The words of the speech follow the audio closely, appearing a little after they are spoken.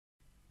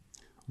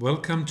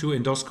Welcome to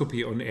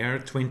Endoscopy on Air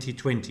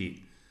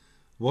 2020.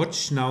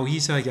 Watch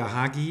Naohisa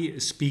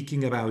Yahagi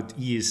speaking about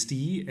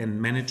ESD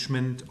and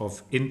management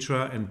of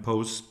intra and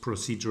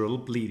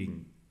post-procedural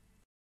bleeding.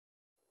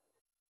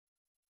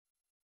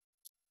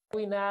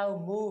 We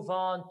now move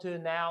on to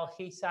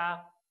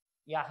Naohisa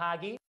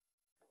Yahagi.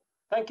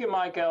 Thank you,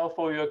 Michael,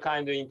 for your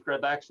kind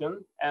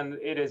introduction, and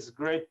it is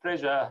great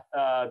pleasure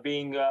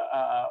being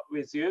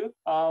with you.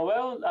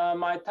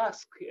 My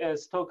task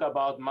is talk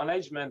about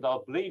management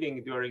of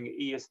bleeding during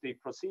ESD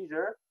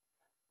procedure.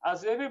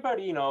 As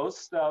everybody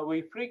knows,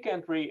 we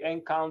frequently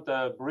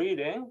encounter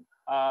bleeding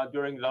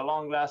during the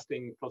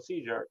long-lasting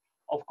procedure.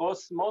 Of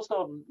course, most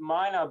of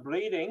minor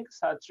bleeding,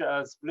 such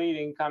as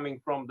bleeding coming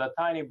from the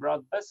tiny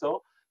blood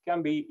vessel,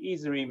 can be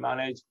easily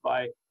managed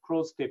by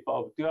closed tip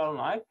of dual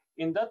knife.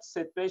 In that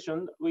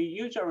situation, we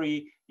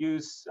usually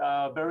use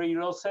very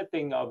low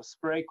setting of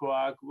spray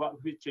coag,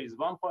 which is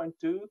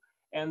 1.2.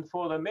 And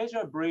for the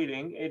major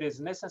bleeding, it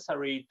is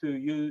necessary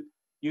to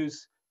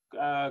use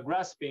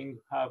grasping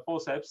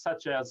forceps,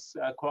 such as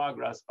coag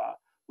grasper.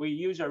 We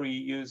usually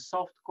use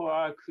soft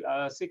coag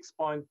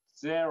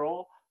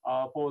 6.0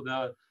 for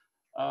the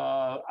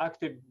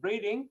active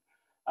bleeding.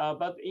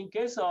 But in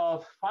case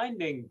of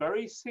finding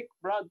very thick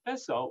blood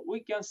vessel,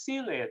 we can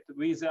seal it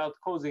without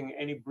causing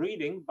any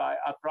bleeding by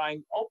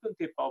applying open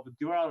tip of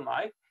dual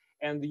knife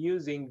and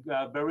using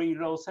very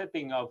low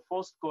setting of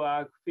forced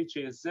coag, which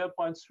is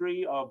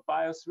 0.3 or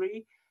bio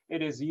 3.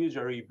 It is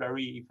usually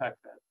very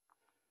effective.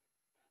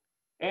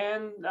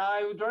 And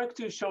I would like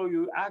to show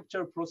you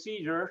actual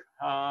procedure,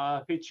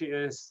 which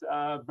is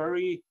a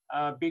very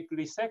big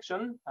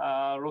resection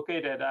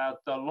located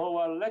at the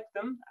lower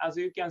rectum. As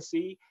you can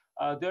see,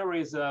 there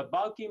is a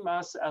bulky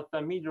mass at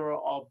the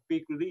middle of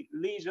big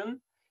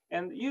lesion.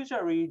 And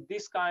usually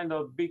this kind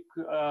of big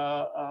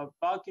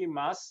bulky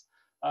mass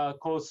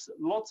cause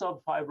lots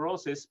of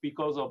fibrosis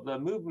because of the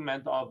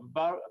movement of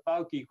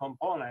bulky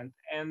component.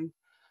 And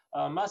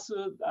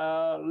muscle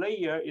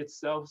layer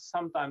itself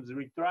sometimes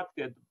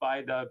retracted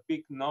by the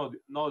big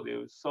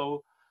nodules.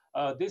 So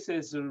this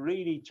is a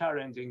really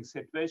challenging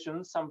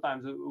situation.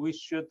 Sometimes we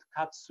should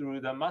cut through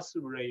the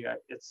muscle layer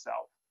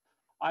itself.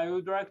 I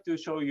would like to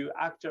show you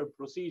actual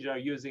procedure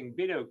using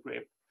video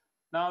clip.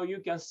 Now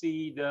you can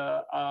see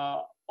the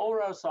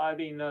oral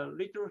side in a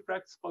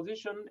retroflex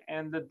position,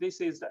 and this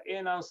is the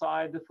anal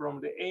side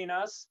from the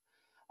anus.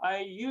 I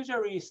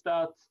usually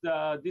start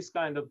this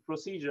kind of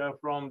procedure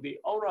from the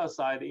oral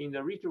side in the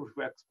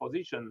retroflex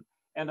position.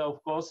 And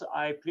of course,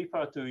 I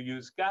prefer to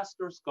use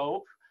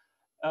gastroscope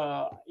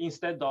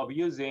instead of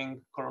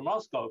using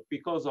colonoscope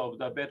because of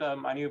the better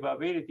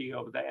maneuverability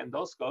of the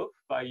endoscope.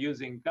 By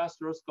using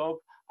gastroscope,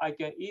 I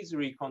can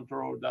easily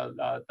control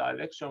the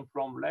direction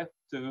from left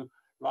to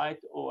right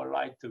or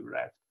right to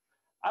left.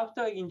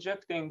 After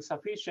injecting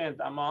sufficient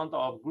amount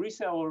of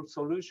glycerol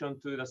solution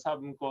to the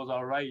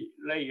submucosal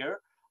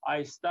layer,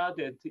 I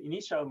started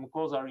initial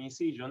mucosal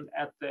incision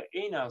at the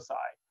anal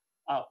side,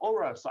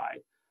 oral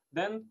side.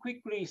 Then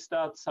quickly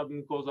start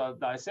submucosal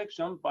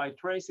dissection by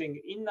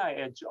tracing inner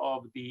edge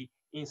of the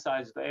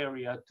incised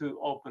area to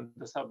open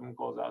the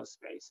submucosal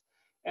space.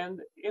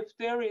 And if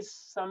there is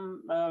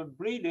some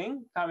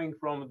bleeding coming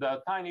from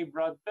the tiny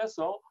blood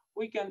vessel,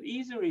 we can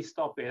easily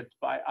stop it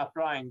by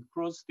applying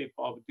closed tip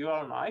of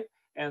dual knife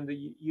and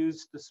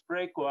use the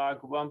spray coag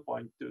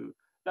 1.2.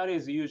 That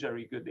is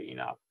usually good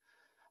enough.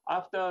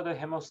 After the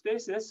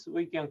hemostasis,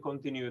 we can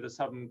continue the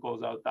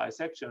submucosal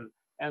dissection.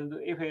 And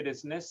if it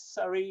is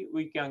necessary,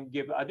 we can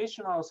give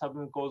additional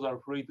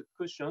submucosal fluid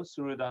cushion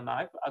through the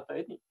knife at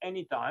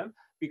any time,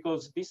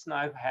 because this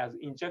knife has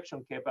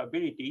injection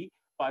capability.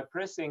 By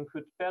pressing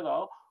foot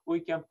pedal,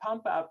 we can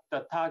pump up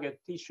the target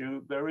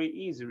tissue very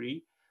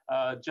easily,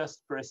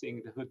 just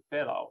pressing the foot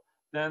pedal.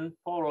 Then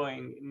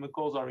following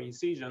mucosal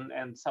incision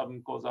and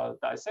submucosal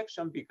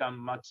dissection become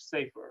much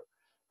safer.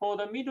 For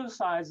the middle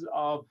size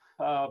of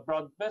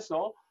blood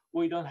vessel,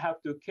 we don't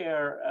have to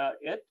care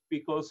it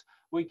because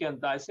we can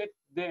dissect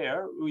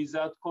there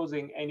without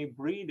causing any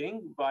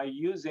bleeding by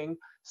using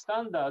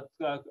standard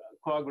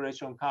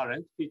coagulation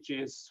current, which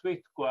is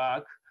swift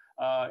coag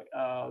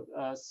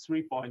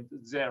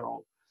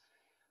 3.0.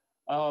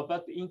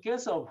 But in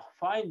case of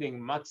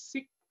finding much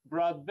thick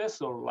blood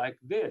vessel like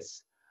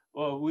this,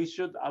 we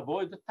should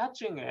avoid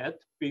touching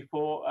it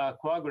before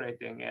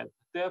coagulating it.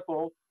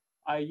 Therefore,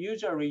 I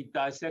usually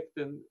dissect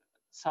the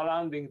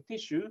surrounding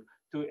tissue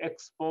to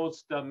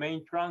expose the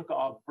main trunk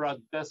of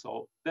blood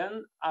vessel,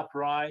 then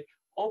apply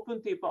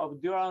open tip of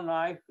dual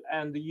knife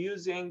and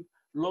using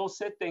low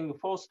setting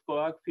forced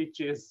coag, which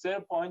is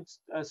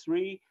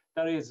 0.3,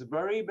 that is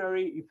very,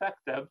 very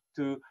effective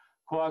to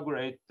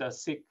coagulate the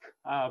thick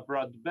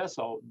blood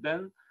vessel.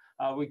 Then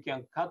we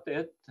can cut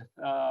it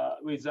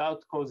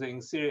without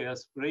causing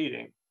serious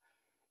bleeding.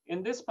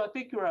 In this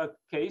particular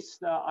case,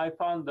 I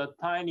found the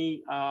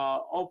tiny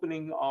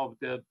opening of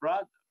the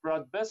blood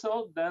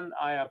vessel. Then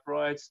I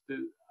applied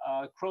the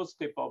closed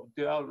tip of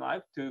dual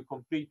knife to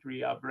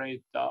completely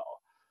ablate the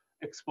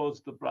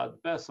exposed blood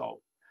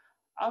vessel.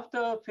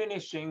 After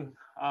finishing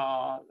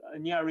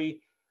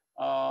nearly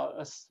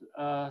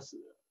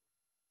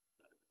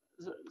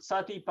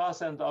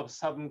 30% of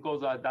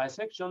submucosal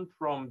dissection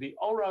from the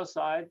oral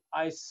side,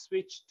 I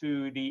switched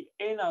to the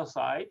anal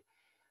side,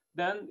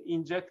 then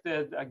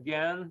injected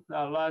again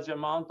a large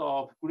amount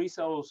of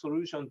glycerol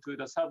solution to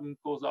the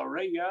submucosal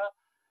layer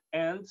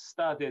and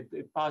started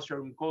the partial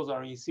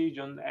mucosal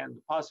incision and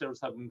partial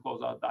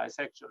submucosal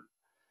dissection.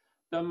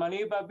 The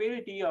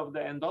maneuverability of the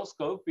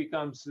endoscope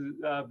becomes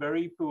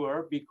very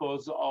poor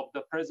because of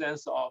the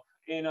presence of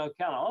anal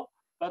canal,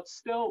 but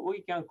still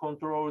we can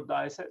control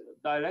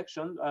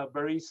direction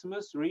very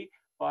smoothly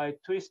by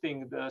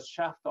twisting the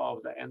shaft of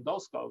the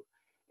endoscope.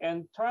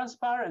 And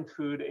transparent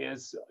hood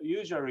is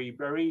usually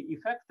very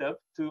effective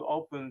to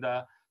open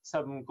the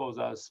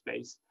submucosal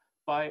space.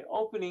 By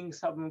opening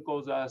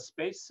submucosal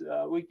space,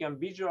 we can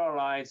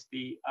visualize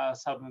the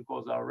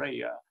submucosal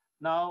layer.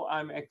 Now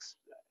I'm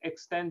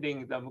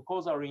extending the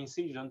mucosal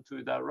incision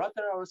to the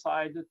lateral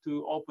side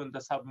to open the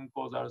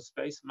submucosal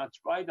space much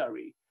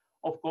widerly.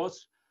 Of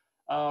course,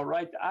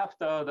 right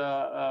after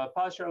the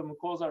partial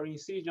mucosal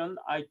incision,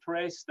 I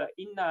trace the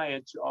inner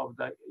edge of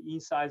the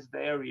incised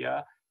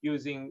area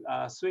using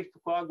swift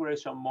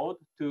coagulation mode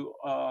to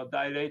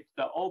dilate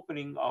the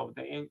opening of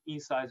the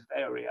incised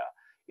area.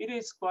 It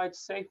is quite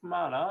safe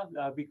manner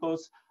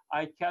because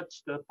I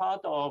catch the part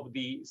of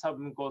the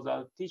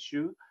submucosal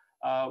tissue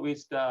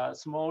with the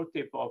small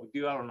tip of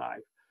dual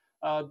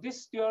knife.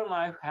 This dual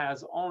knife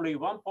has only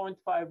 1.5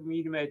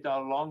 millimeter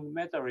long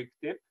metallic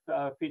tip,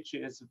 which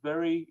is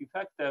very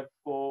effective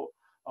for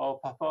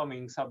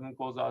performing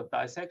submucosal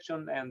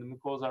dissection and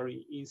mucosal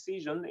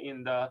incision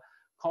in the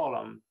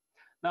colon.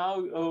 Now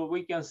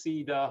we can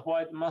see the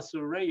white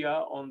muscle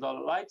layer on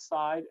the right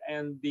side,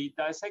 and the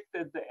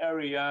dissected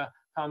area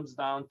comes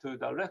down to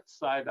the left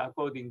side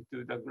according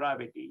to the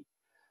gravity.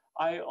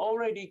 I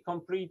already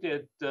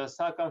completed the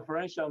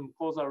circumferential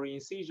mucosal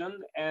incision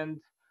and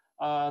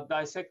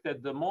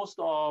dissected the most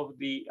of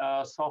the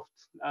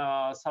soft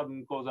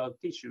submucosal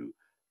tissue.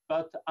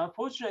 But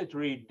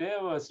unfortunately,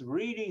 there was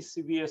really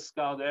severe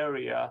scarred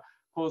area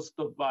caused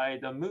by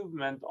the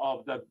movement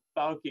of the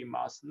bulky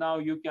mass. Now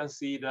you can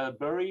see the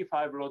very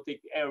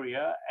fibrotic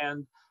area,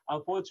 and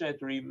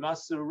unfortunately,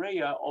 muscle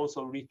layer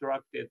also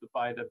retracted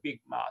by the big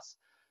mass.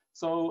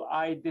 So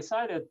I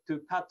decided to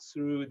cut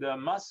through the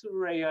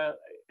muscle layer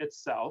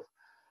itself.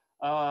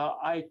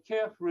 I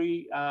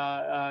carefully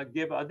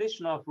give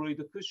additional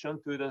fluid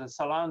cushion to the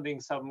surrounding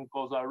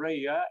submucosal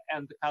layer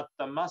and cut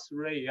the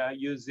muscle layer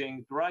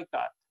using dry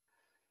cut.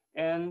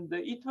 And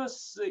it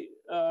was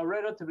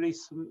relatively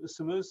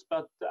smooth,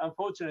 but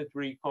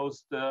unfortunately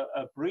caused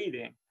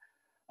bleeding.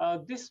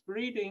 This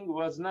bleeding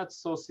was not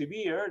so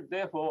severe,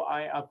 therefore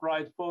I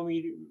applied 4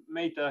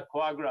 millimeter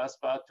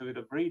coagulospa to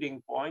the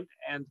bleeding point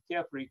and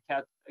carefully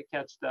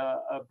catch the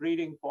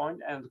bleeding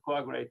point and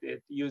coagulate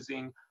it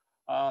using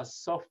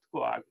soft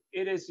coag.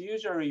 It is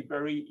usually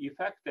very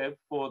effective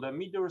for the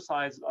middle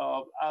size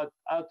of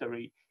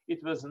artery. It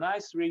was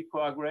nicely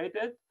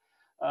coagulated.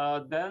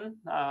 Then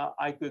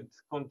I could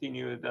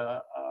continue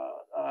the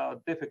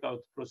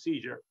difficult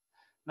procedure.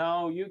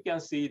 Now you can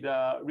see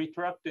the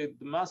retracted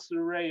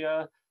muscle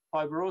layer.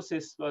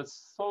 Fibrosis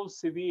was so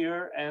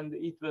severe and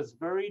it was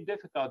very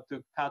difficult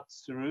to cut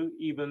through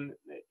even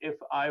if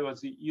I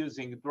was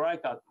using dry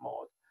cut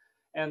mode.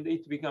 And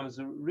it becomes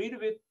a little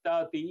bit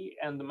dirty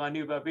and the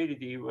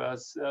maneuverability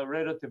was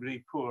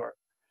relatively poor.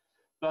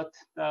 But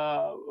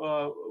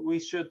we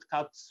should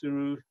cut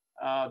through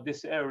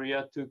this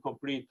area to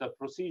complete the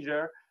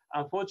procedure.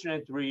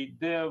 Unfortunately,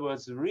 there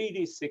was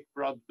really thick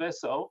blood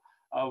vessel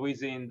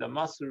within the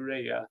muscle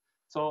layer.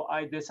 So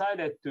I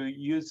decided to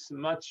use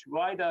much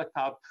wider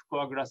cup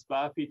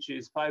coagulospa, which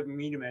is 5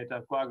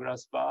 millimeter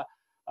coagulospa,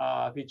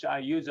 which I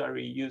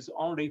usually use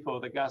only for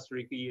the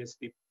gastric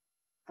ESD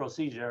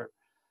procedure.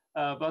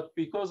 But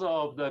because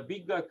of the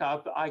bigger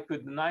cup, I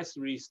could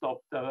nicely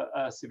stop the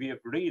severe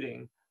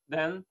bleeding.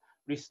 Then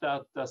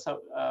restart the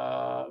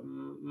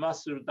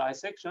muscle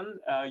dissection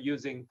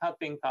using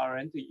cutting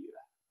current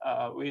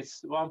with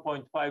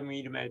 1.5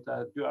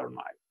 millimeter dual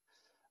knife.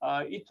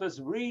 It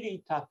was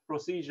really tough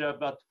procedure,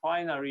 but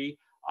finally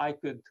I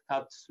could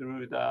cut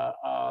through the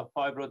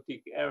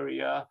fibrotic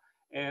area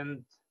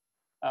and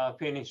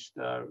finish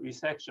the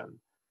resection.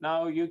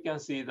 Now you can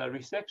see the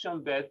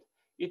resection bed.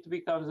 It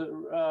becomes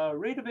a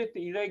little bit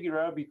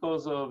irregular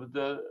because of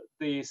the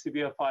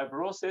severe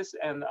fibrosis,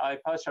 and I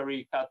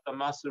partially cut the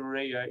muscle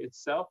layer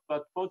itself,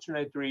 but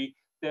fortunately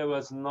there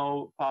was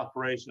no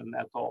perforation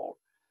at all.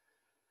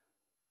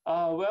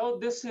 Well,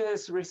 this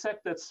is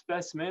resected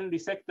specimen.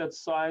 Resected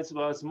size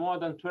was more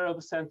than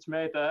 12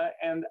 centimeter,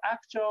 and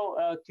actual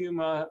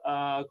tumor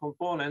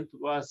component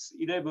was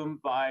 11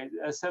 by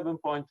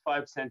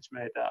 7.5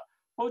 centimeter.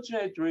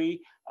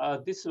 Fortunately,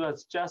 this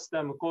was just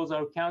a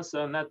mucosal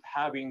cancer not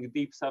having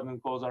deep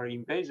submucosal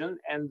invasion,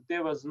 and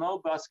there was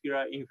no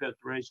vascular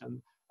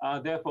infiltration.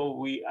 Therefore,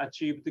 we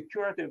achieved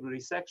curative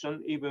resection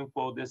even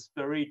for this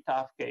very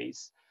tough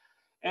case.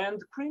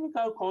 And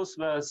clinical course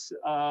was,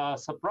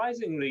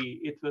 surprisingly,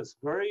 it was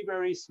very,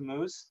 very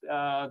smooth.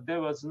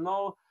 There was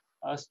no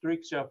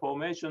stricture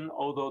formation,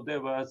 although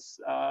there was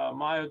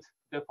mild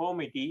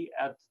deformity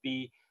at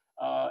the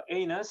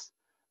anus,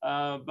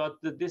 but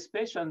this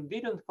patient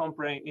didn't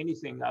complain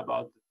anything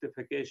about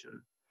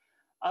certification.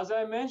 As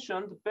I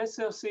mentioned,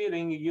 vessel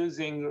sealing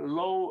using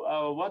low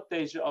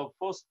wattage of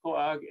forced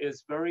coag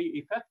is very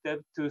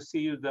effective to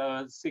seal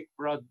the sick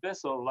blood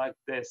vessel like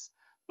this.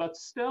 But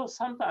still,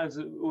 sometimes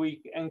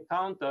we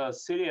encounter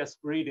serious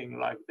bleeding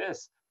like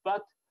this.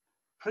 But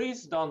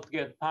please don't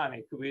get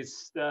panic with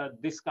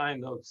this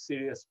kind of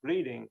serious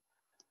bleeding,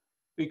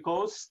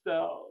 because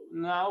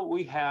now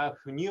we have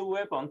new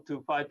weapon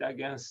to fight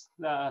against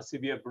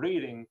severe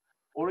bleeding.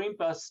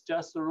 Olympus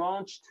just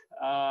launched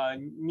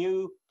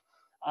new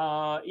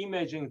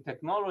imaging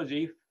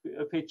technology,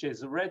 which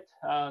is red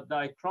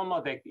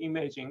dichromatic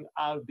imaging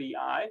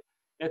RDI.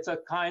 It's a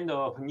kind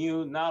of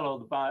new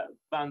narrowed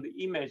band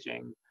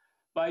imaging.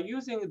 By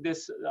using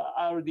this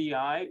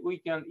RDI, we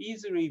can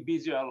easily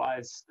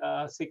visualize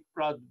sick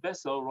blood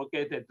vessel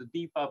located the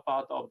deeper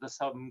part of the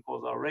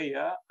submucosal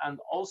layer, and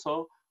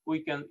also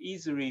we can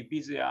easily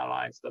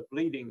visualize the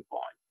bleeding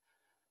point.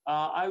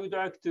 I would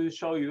like to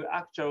show you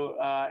actual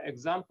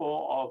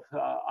example of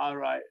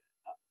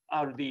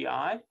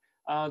RDI.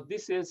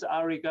 This is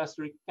early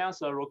gastric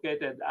cancer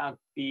located at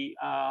the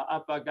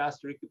upper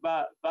gastric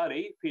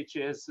body, which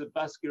is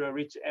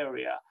vascular-rich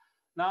area.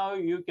 Now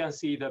you can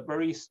see the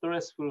very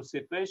stressful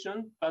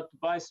situation, but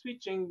by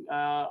switching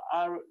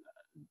RDI,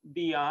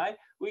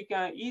 we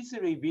can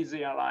easily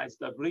visualize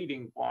the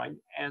bleeding point,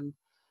 and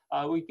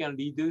we can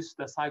reduce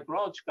the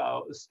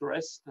psychological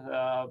stress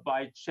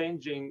by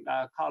changing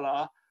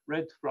color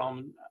red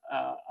from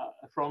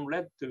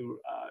red to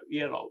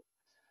yellow.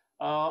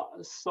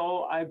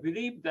 So I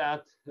believe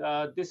that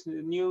this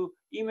new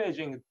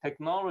imaging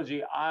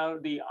technology,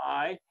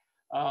 RDI,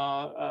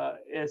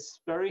 is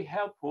very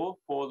helpful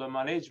for the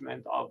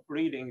management of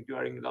bleeding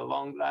during the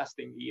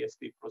long-lasting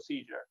ESD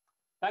procedure.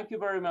 Thank you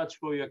very much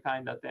for your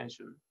kind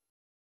attention.